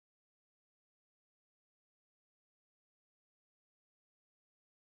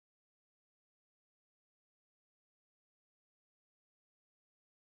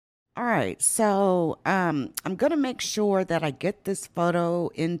All right, so I'm gonna make sure that I get this photo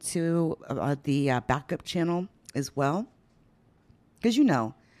into the backup channel as well, because you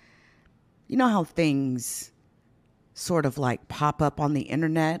know how things sort of like pop up on the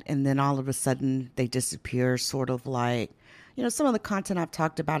internet and then all of a sudden they disappear, sort of like, some of the content I've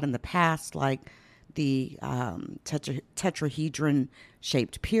talked about in the past, like the tetrahedron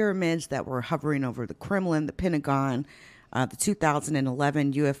shaped pyramids that were hovering over the Kremlin, the Pentagon, the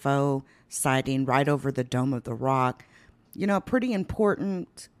 2011 UFO sighting right over the Dome of the Rock. Pretty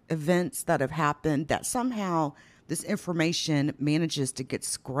important events that have happened that somehow this information manages to get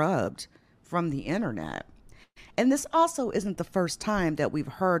scrubbed from the internet. And this also isn't the first time that we've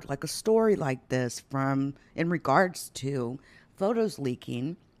heard like a story like this from in regards to photos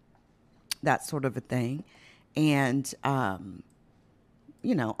leaking, that sort of a thing. And off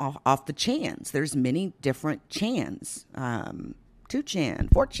the chans. There's many different chans. 2chan,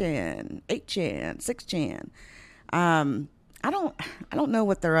 4chan, 8chan, 6chan. I don't know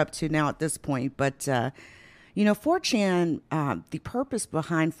what they're up to now at this point, but 4chan, the purpose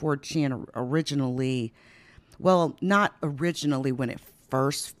behind 4chan originally, well, not originally when it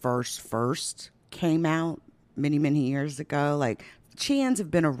first came out many years ago. Like chans have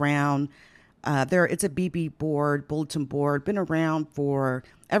been around. It's a BB board, bulletin board, been around for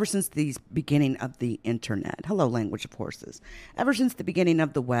ever since the beginning of the internet. Hello, language of horses. Ever since the beginning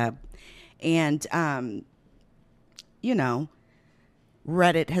of the web, and you know,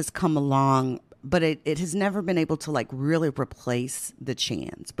 Reddit has come along, but it has never been able to like really replace the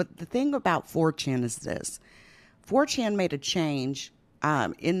chans. But the thing about 4chan is this: 4chan made a change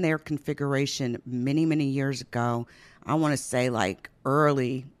in their configuration many years ago. I want to say like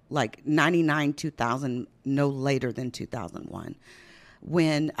early, like 99, 2000, no later than 2001,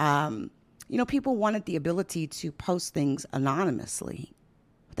 when, people wanted the ability to post things anonymously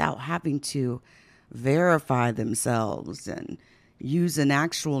without having to verify themselves and use an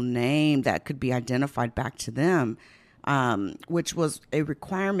actual name that could be identified back to them, which was a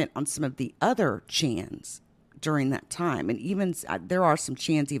requirement on some of the other chans during that time. And even there are some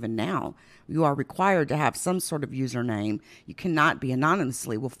chans even now. You are required to have some sort of username. You cannot be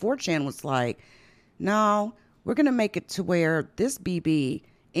anonymously. Well, 4chan was like, no, we're going to make it to where this BB,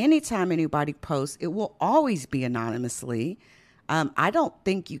 anytime anybody posts, it will always be anonymously. I don't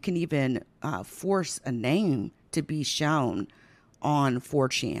think you can even force a name to be shown on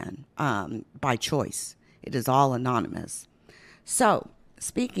 4chan by choice. It is all anonymous. So,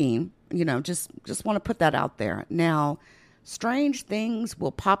 speaking, just want to put that out there. Now, strange things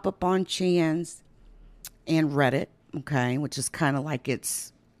will pop up on chans and Reddit, okay, which is kind of like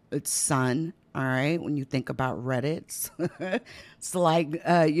its son. All right, when you think about Reddit, it's like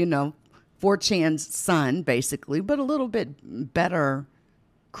 4chan's son, basically, but a little bit better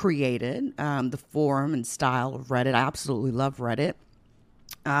created. The form and style of Reddit, I absolutely love Reddit.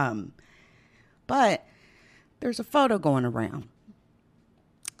 But there's a photo going around.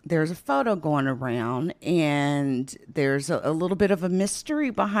 And there's a little bit of a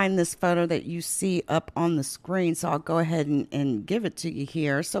mystery behind this photo that you see up on the screen. So I'll go ahead and give it to you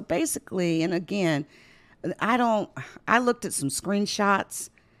here. So basically, and again, I looked at some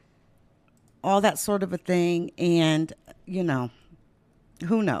screenshots, all that sort of a thing, and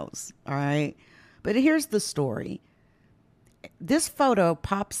who knows, all right? But here's the story. This photo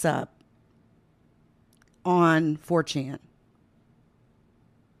pops up on 4chan.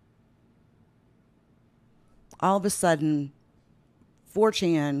 All of a sudden,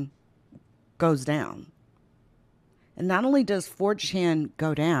 4chan goes down. And not only does 4chan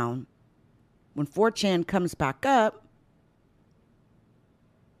go down, when 4chan comes back up,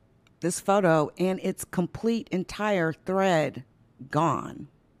 this photo and its complete entire thread gone.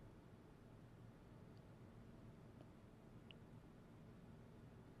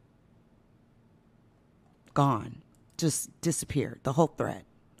 Gone. Just disappeared. The whole thread.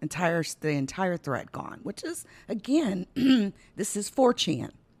 The entire thread gone, which is, again, this is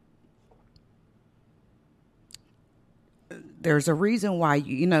 4chan. There's a reason why,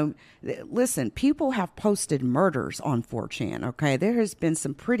 listen, people have posted murders on 4chan, okay? There has been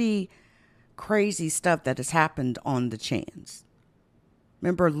some pretty crazy stuff that has happened on the chans.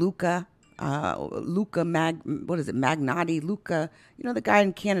 Remember Magnotti, Luca, the guy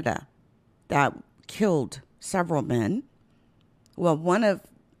in Canada that killed several men. Well,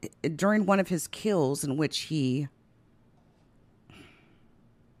 during one of his kills in which he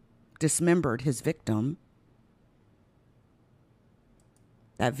dismembered his victim,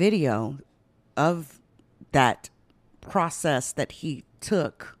 that video of that process that he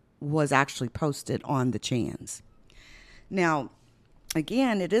took was actually posted on the chans. Now,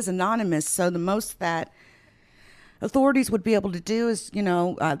 again, it is anonymous. So the most that authorities would be able to do is,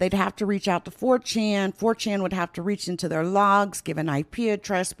 they'd have to reach out to 4chan. 4chan would have to reach into their logs, give an IP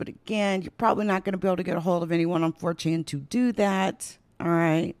address. But again, you're probably not going to be able to get a hold of anyone on 4chan to do that. All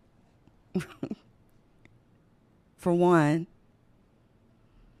right. For one.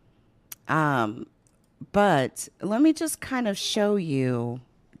 But let me just kind of show you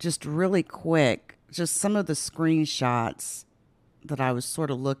just really quick, just some of the screenshots that I was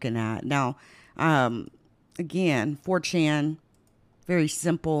sort of looking at. Now, again, 4chan, very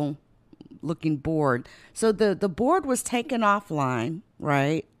simple looking board. So the board was taken offline,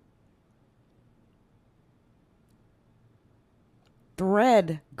 right?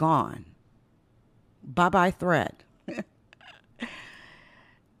 Thread gone. Bye-bye thread.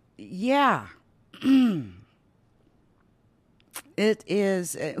 Yeah. It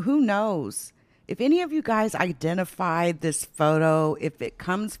is, who knows? If any of you guys identify this photo, if it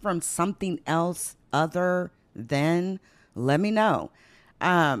comes from something else other than, let me know.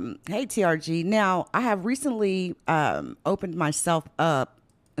 Hey, TRG. Now, I have recently opened myself up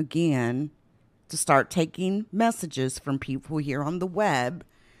again to start taking messages from people here on the web,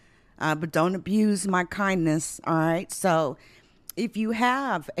 but don't abuse my kindness, all right? So if you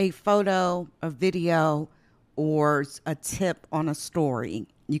have a photo, a video, or a tip on a story,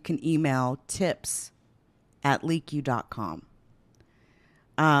 you can email tips@leaku.com.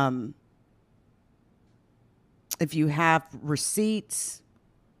 If you have receipts,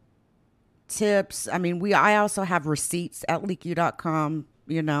 tips, I also have receipts at leaku.com,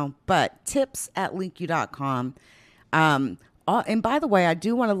 but tips@leaku.com. And by the way, I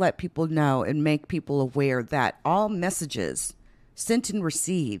do want to let people know and make people aware that all messages sent and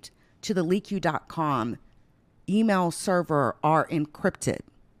received to the leaku.com email server are encrypted.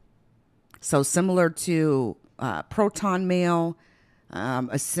 So similar to Proton Mail,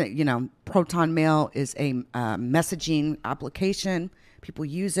 Proton Mail is a messaging application. People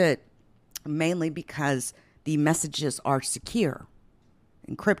use it mainly because the messages are secure,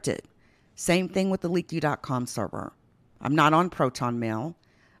 encrypted. Same thing with the leaku.com server. I'm not on Proton Mail,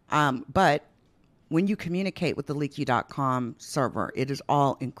 but when you communicate with the leaku.com server, it is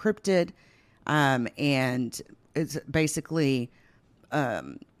all encrypted, and it's basically,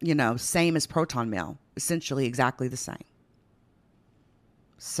 same as Proton Mail, essentially exactly the same.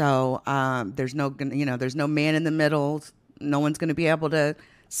 So there's no man in the middle. No one's going to be able to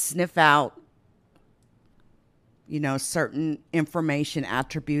sniff out, certain information,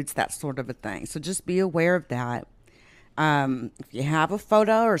 attributes, that sort of a thing. So just be aware of that. If you have a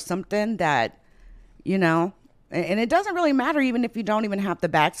photo or something that, and it doesn't really matter even if you don't even have the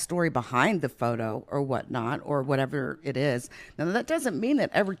backstory behind the photo or whatnot or whatever it is. Now, that doesn't mean that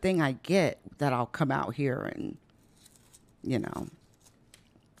everything I get that I'll come out here and,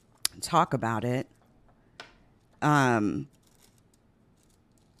 talk about it. And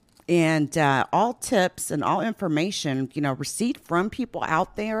all tips and all information, received from people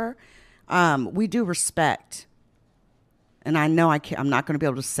out there, we do respect. And I know I'm not going to be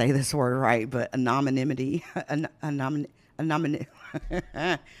able to say this word right, but anonymity, anonymity.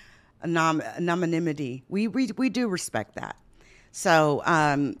 We do respect that. So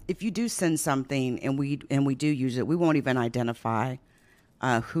if you do send something and we do use it, we won't even identify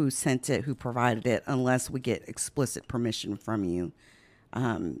who sent it, who provided it, unless we get explicit permission from you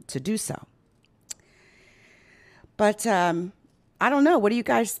to do so. But I don't know. What do you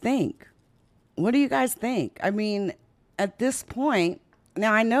guys think? At this point,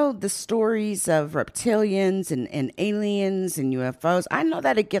 now I know the stories of reptilians and aliens and UFOs. I know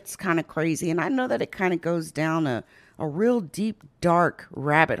that it gets kind of crazy, and I know that it kind of goes down a real deep, dark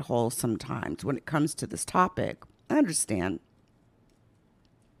rabbit hole sometimes when it comes to this topic. I understand.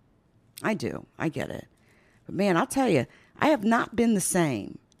 I do. I get it. But man, I'll tell you, I have not been the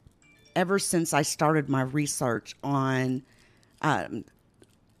same ever since I started my research on,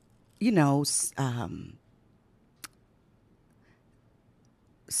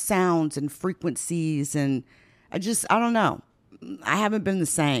 sounds and frequencies, and I don't know. I haven't been the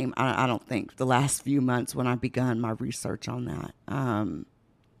same, I don't think, the last few months when I begun my research on that.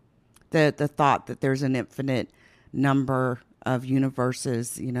 The thought that there's an infinite number of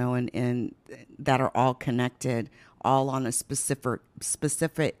universes, and that are all connected, all on a specific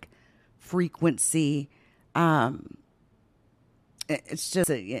frequency. It's just,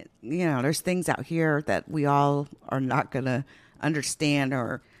 there's things out here that we all are not going to understand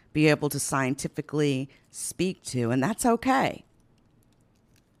or be able to scientifically speak to, and that's okay.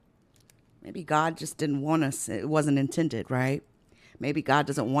 Maybe God just didn't want us. It wasn't intended, right? Maybe God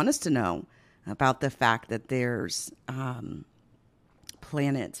doesn't want us to know about the fact that there's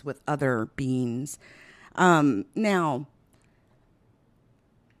planets with other beings. Now,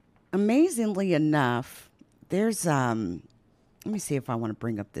 amazingly enough, there's let me see if I want to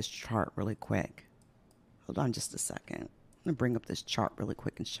bring up this chart really quick. Hold on just a second. I'm going to bring up this chart really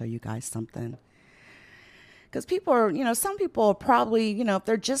quick and show you guys something. Because people are, some people are probably, if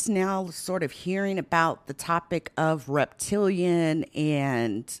they're just now sort of hearing about the topic of reptilian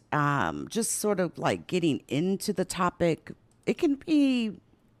and just sort of like getting into the topic, it can be,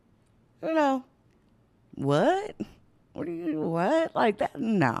 what? What? Like that?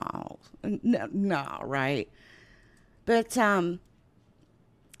 No, right? But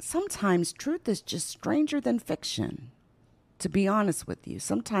sometimes truth is just stranger than fiction, to be honest with you.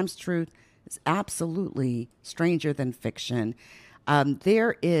 Sometimes truth is absolutely stranger than fiction.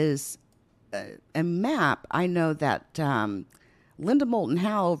 There is a map I know that Linda Moulton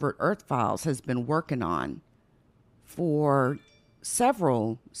Howe over at Earth Files has been working on for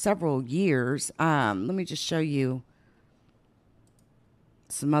several years. Let me just show you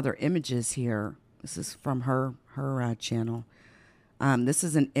some other images here. This is from her channel. This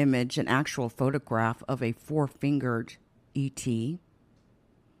is an image, an actual photograph of a four-fingered ET.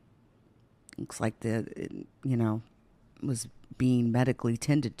 Looks like was being medically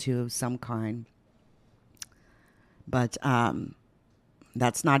tended to of some kind. But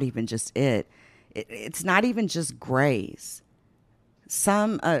that's not even just it. It's not even just grays.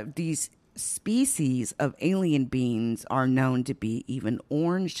 Some of these species of alien beings are known to be even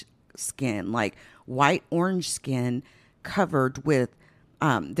orange skin, like white orange skin covered with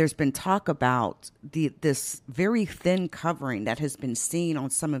there's been talk about this very thin covering that has been seen on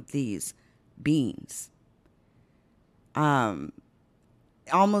some of these beings,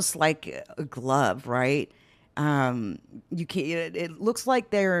 almost like a glove, right? You can't. It looks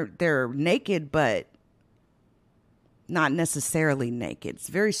like they're naked, but not necessarily naked. It's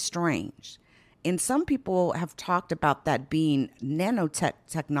very strange. And some people have talked about that being nanotech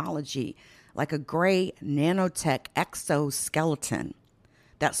technology, like a gray nanotech exoskeleton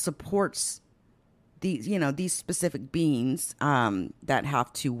that supports these specific beings that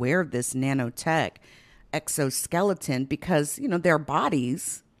have to wear this nanotech exoskeleton because, their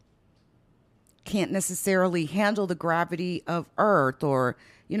bodies can't necessarily handle the gravity of Earth, or,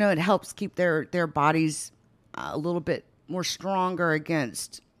 it helps keep their bodies a little bit more stronger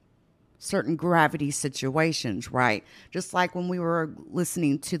against certain gravity situations, right? Just like when we were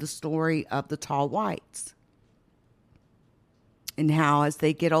listening to the story of the tall whites and how as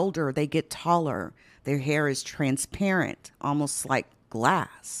they get older, they get taller. Their hair is transparent, almost like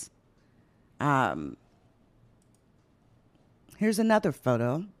glass. Here's another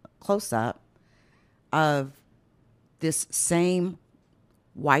photo, close up, of this same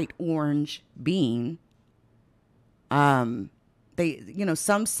white-orange being. Some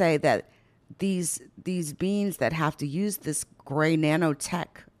say that these beings that have to use this gray nanotech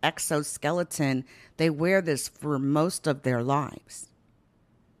exoskeleton, they wear this for most of their lives.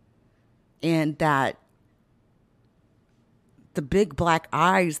 And that the big black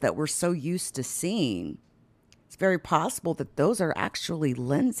eyes that we're so used to seeing, it's very possible that those are actually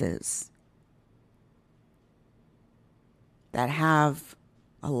lenses that have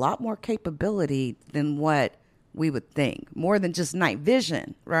a lot more capability than what we would think. More than just night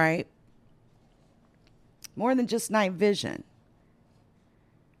vision, right? More than just night vision.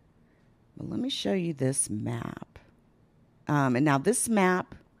 Well, let me show you this map. And now this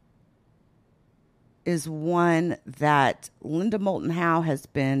map is one that Linda Moulton Howe has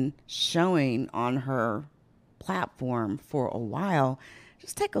been showing on her platform for a while.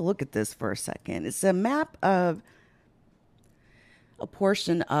 Just take a look at this for a second. It's a map of a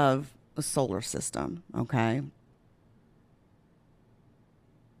portion of a solar system, okay?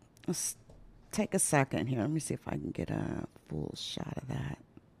 Let's take a second here. Let me see if I can get a full shot of that.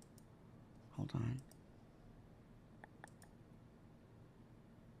 Hold on.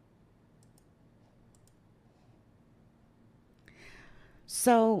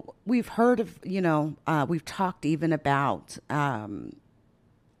 So we've heard of, we've talked even about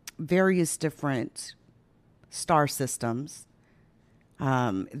various different star systems.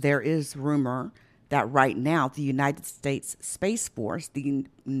 There is rumor that right now the United States Space Force, the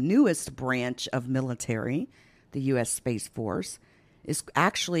newest branch of military, the U.S. Space Force, is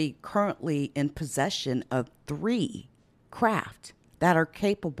actually currently in possession of 3 craft that are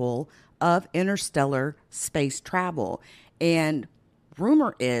capable of interstellar space travel. And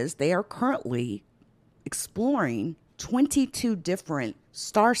rumor is they are currently exploring 22 different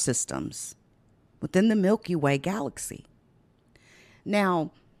star systems within the Milky Way galaxy.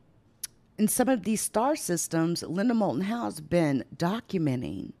 Now, in some of these star systems, Linda Moulton Howe has been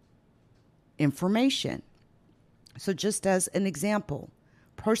documenting information. So just as an example,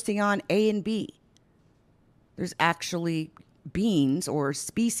 Procyon A and B, there's actually beings or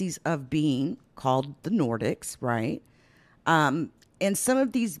species of being called the Nordics, right? And some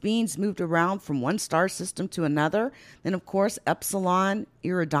of these beings moved around from one star system to another. Then, of course, Epsilon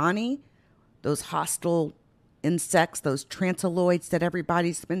Eridani, those hostile insects, those trantiloids that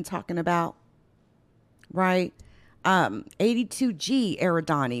everybody's been talking about, right? 82G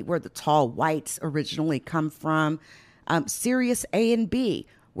Eridani, where the tall whites originally come from. Sirius A and B,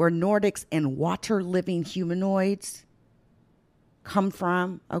 where Nordics and water-living humanoids come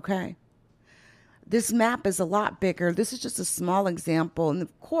from, okay? This map is a lot bigger. This is just a small example. And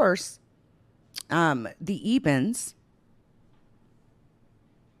of course, the Ebens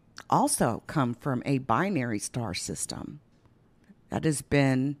also come from a binary star system that has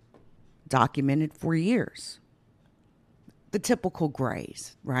been documented for years. The typical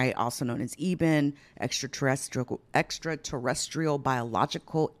grays, right? Also known as Eben, extraterrestrial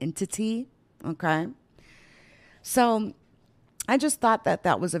biological entity, okay? So I just thought that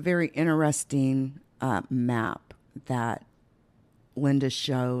that was a very interesting map that Linda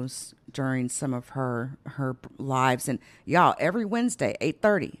shows during some of her lives. And y'all, every Wednesday,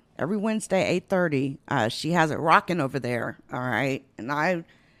 8:30. Every Wednesday, 8:30, she has it rocking over there, all right? And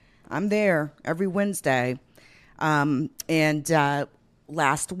I'm there every Wednesday.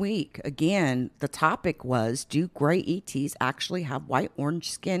 Last week, again, the topic was, do gray ETs actually have white-orange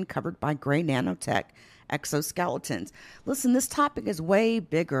skin covered by gray nanotech exoskeletons? Listen, this topic is way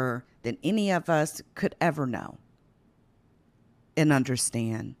bigger than any of us could ever know and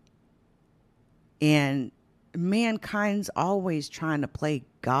understand. And mankind's always trying to play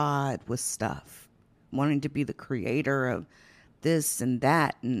God with stuff, wanting to be the creator of this and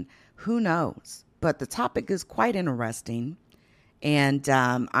that, and who knows? But the topic is quite interesting. And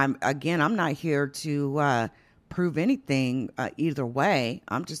I'm not here to prove anything either way.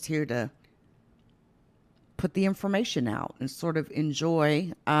 I'm just here to put the information out and sort of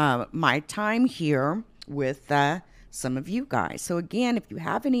enjoy my time here with some of you guys. So again, if you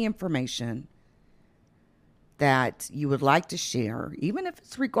have any information that you would like to share, even if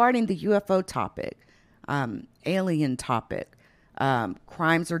it's regarding the UFO topic, alien topic,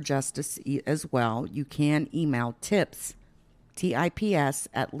 crimes or justice as well, you can email tips, TIPS,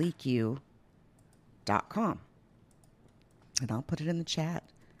 at leaku.com. And I'll put it in the chat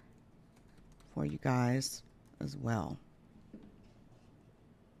for you guys as well.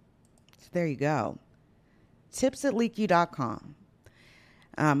 So there you go. Tips at leaku.com.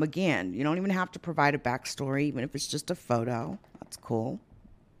 Again, you don't even have to provide a backstory, even if it's just a photo. That's cool.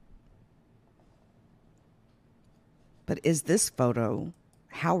 But is this photo,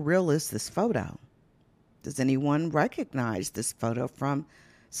 how real is this photo? Does anyone recognize this photo from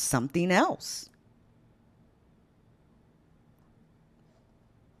something else?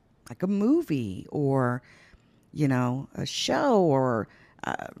 Like a movie or, a show or,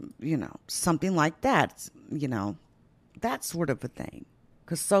 something like that, that sort of a thing.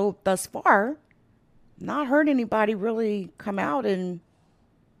 Because so thus far, not heard anybody really come out and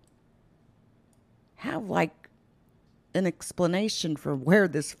have like an explanation for where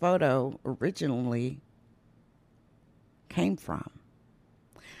this photo originally came from.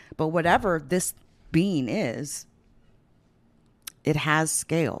 But whatever this being is, it has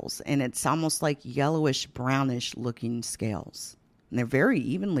scales, and it's almost like yellowish, brownish looking scales. And they're very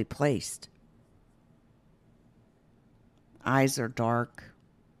evenly placed. Eyes are dark,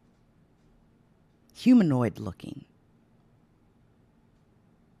 humanoid looking.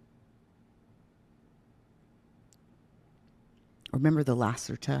 Remember the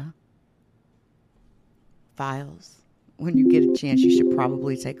Lacerta files? When you get a chance, you should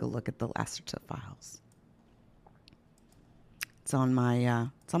probably take a look at the Lacerta files. It's on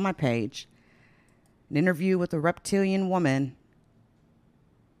my page. An interview with a reptilian woman.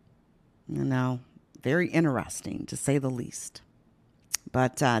 Very interesting to say the least.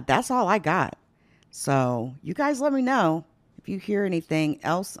 But that's all I got. So you guys let me know if you hear anything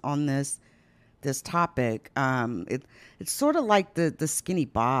else on this topic. It's sort of like the Skinny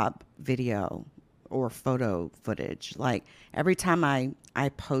Bob video or photo footage. Like every time I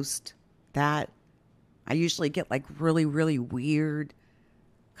post that, I usually get like really, really weird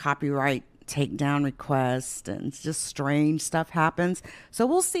copyright takedown requests, and it's just strange stuff happens. So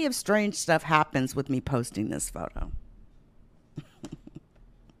we'll see if strange stuff happens with me posting this photo.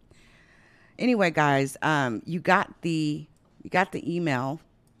 Anyway, guys, you got the email.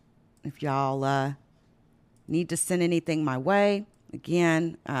 If y'all need to send anything my way,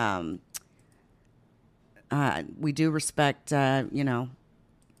 again, We do respect,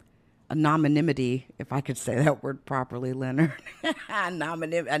 anonymity, if I could say that word properly, Leonard.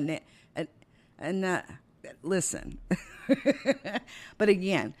 Anonymity. And listen. But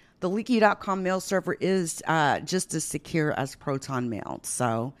again, the leaky.com mail server is just as secure as Proton Mail.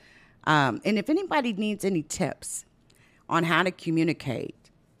 So, and if anybody needs any tips on how to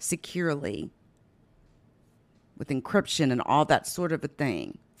communicate securely with encryption and all that sort of a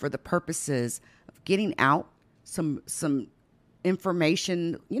thing for the purposes of getting out some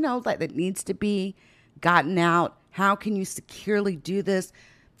information, that needs to be gotten out, how can you securely do this?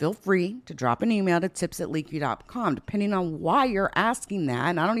 Feel free to drop an email to tips@leaky.com, depending on why you're asking that.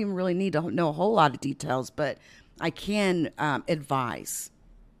 And I don't even really need to know a whole lot of details, but I can advise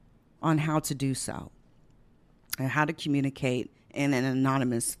on how to do so and how to communicate in an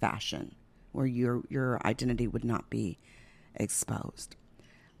anonymous fashion where your identity would not be exposed.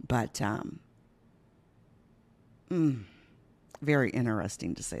 But very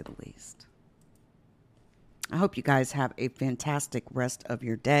interesting, to say the least. I hope you guys have a fantastic rest of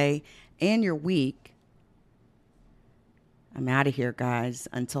your day and your week. I'm out of here, guys.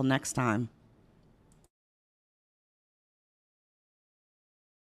 Until next time.